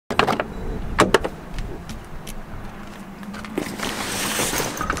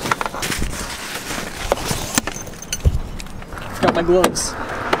got my gloves.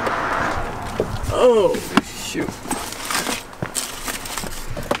 Oh, shoot.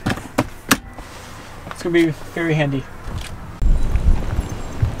 It's gonna be very handy.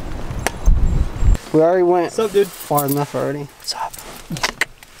 We already went. What's up, dude? Far enough already. What's up?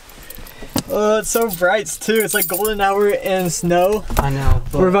 Oh, it's so bright too. It's like golden hour and snow. I know.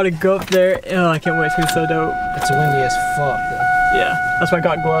 We're about to go up there. Oh, I can't wait. It's gonna be so dope. It's windy as fuck though. Yeah, that's why I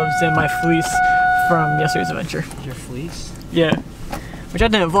got gloves and my fleece from yesterday's adventure. Your fleece? Yeah, which I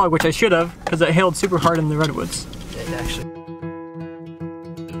didn't vlog, which I should have, because it hailed super hard in the redwoods. It actually.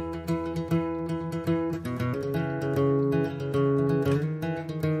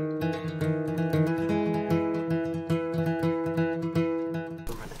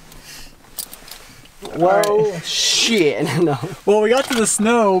 Whoa, shit, no. Well, we got to the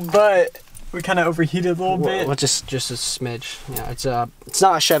snow, but we kind of overheated a little bit. Well, just a smidge. Yeah, it's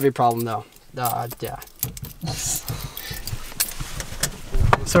not a Chevy problem though. Yeah.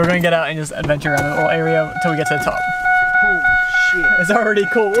 So we're gonna get out and just adventure around the little area until we get to the top. Holy shit. It's already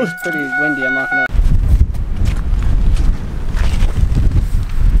cold. It's pretty windy, I'm not gonna.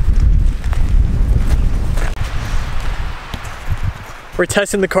 We're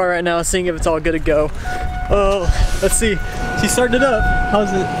testing the car right now, seeing if it's all good to go. Oh, let's see. She started it up.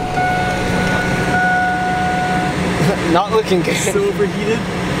 How's it? Not looking good. So overheated.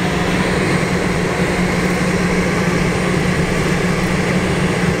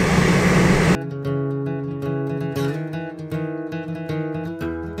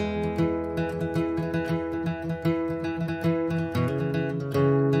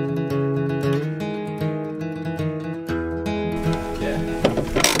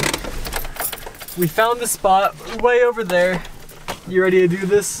 We found the spot way over there. You ready to do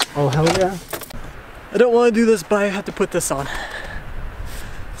this? Oh, hell yeah. I don't want to do this, but I have to put this on.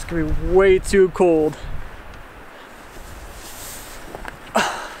 It's gonna be way too cold.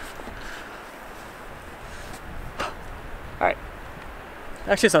 Alright.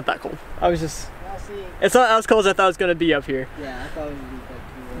 Actually, it's not that cold. It's not as cold as I thought it was gonna be up here. Yeah, I thought it would be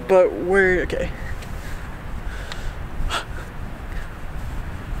like But we're okay.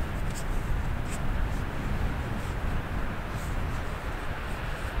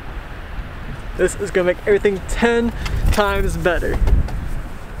 This is gonna make everything 10 times better.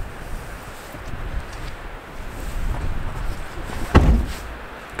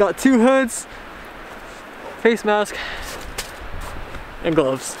 Got 2 hoods, face mask, and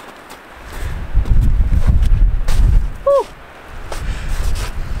gloves. Woo.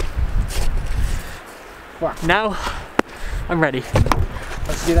 Now, I'm ready.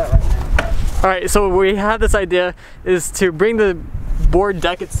 Let's do that right now. Alright, so we have this idea is to bring the board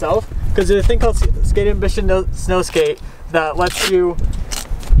deck itself, because there's a thing called Skate Ambition Snow Skate that lets you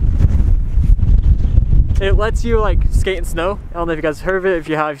like skate in snow. I don't know if you guys heard of it. If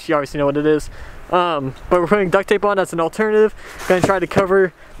you have, you obviously know what it is. But we're putting duct tape on. That's an alternative. Gonna try to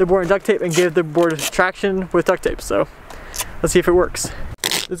cover the board in duct tape and give the board traction with duct tape. So let's see if it works.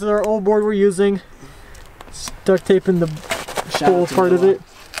 This is our old board we're using. Just duct tape in the whole part of it.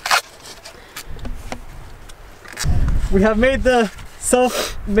 We have made the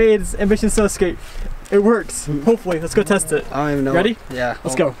self-made Ambition Snow Skate. It works. Hopefully. Let's go test it. I don't even know. Ready? Yeah.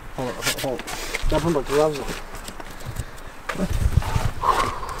 Let's go. Hold. Don't put my gloves on.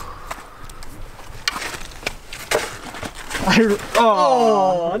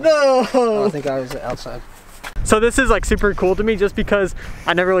 Oh no! I think I was outside. So this is like super cool to me just because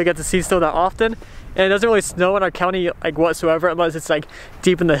I never really get to see snow that often. And it doesn't really snow in our county like whatsoever unless it's like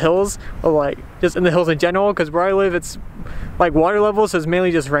deep in the hills or like just in the hills in general, because where I live it's like water level, so it's mainly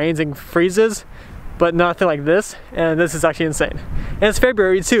just rains and freezes, but nothing like this. And this is actually insane. And it's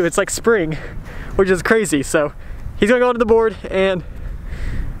February too, it's like spring, which is crazy. So he's gonna go onto the board and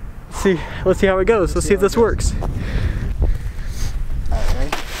let's see how it goes. Let's see if this works.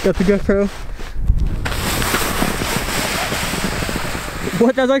 Alright. Got the GoPro.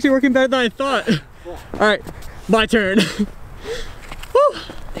 What? That's actually working better than I thought. Alright, my turn. Woo!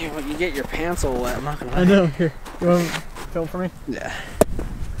 Damn, well, you get your pants all wet, I'm not gonna lie. I know. Here, you want to film for me? Yeah.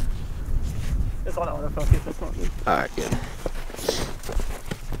 It's on autofocus, that's not good. Alright, good.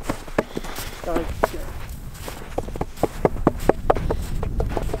 Alright,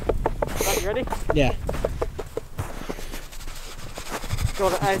 you ready? Yeah. Go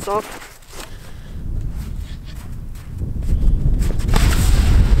the ice off.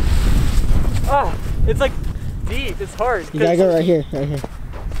 Ah, it's like deep, it's hard. You gotta go right here, right here.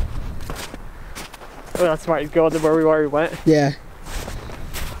 Oh, that's smart. You go to where we already went. Yeah.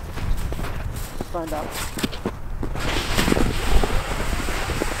 Find out.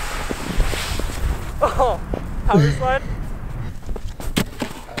 Oh, power slide?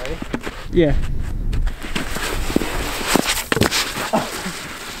 Yeah.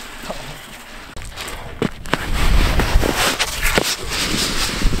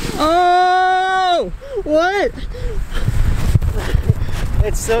 Oh! What?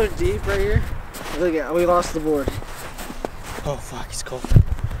 It's so deep right here. Look at, we lost the board. Oh fuck, it's cold.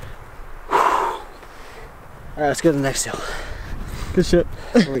 Alright, let's go to the next hill. Good shit.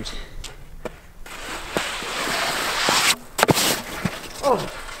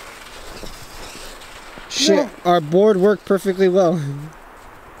 Oh. Shit, our board worked perfectly well.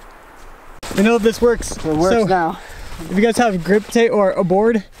 I know if this works. It works now. If you guys have grip tape or a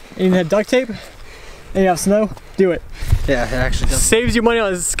board and you have duct tape and you have snow, do it. Yeah, it actually does. Saves you money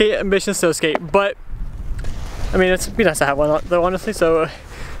on skate ambition snow skate, but I mean it'd be nice to have one though, honestly. So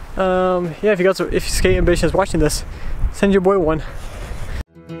yeah, if skate ambition is watching this, send your boy one.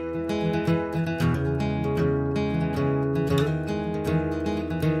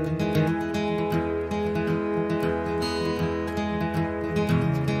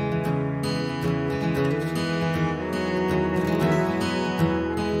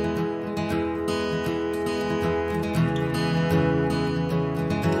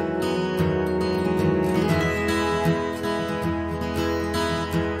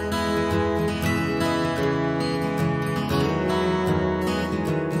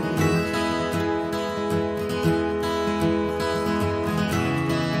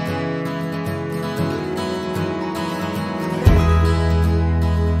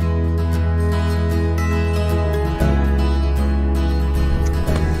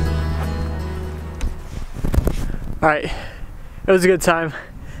 Alright, it was a good time.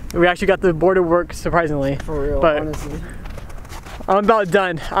 We actually got the board to work, surprisingly. For real, but honestly. I'm about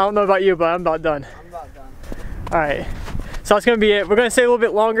done. I don't know about you, but I'm about done. I'm about done. Alright, so that's going to be it. We're going to stay a little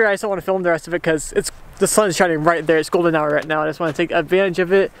bit longer. I just don't want to film the rest of it because the sun is shining right there. It's golden hour right now. I just want to take advantage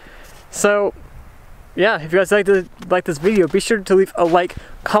of it. So, yeah, if you guys like this video, be sure to leave a like,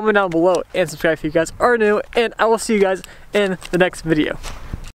 comment down below, and subscribe if you guys are new. And I will see you guys in the next video.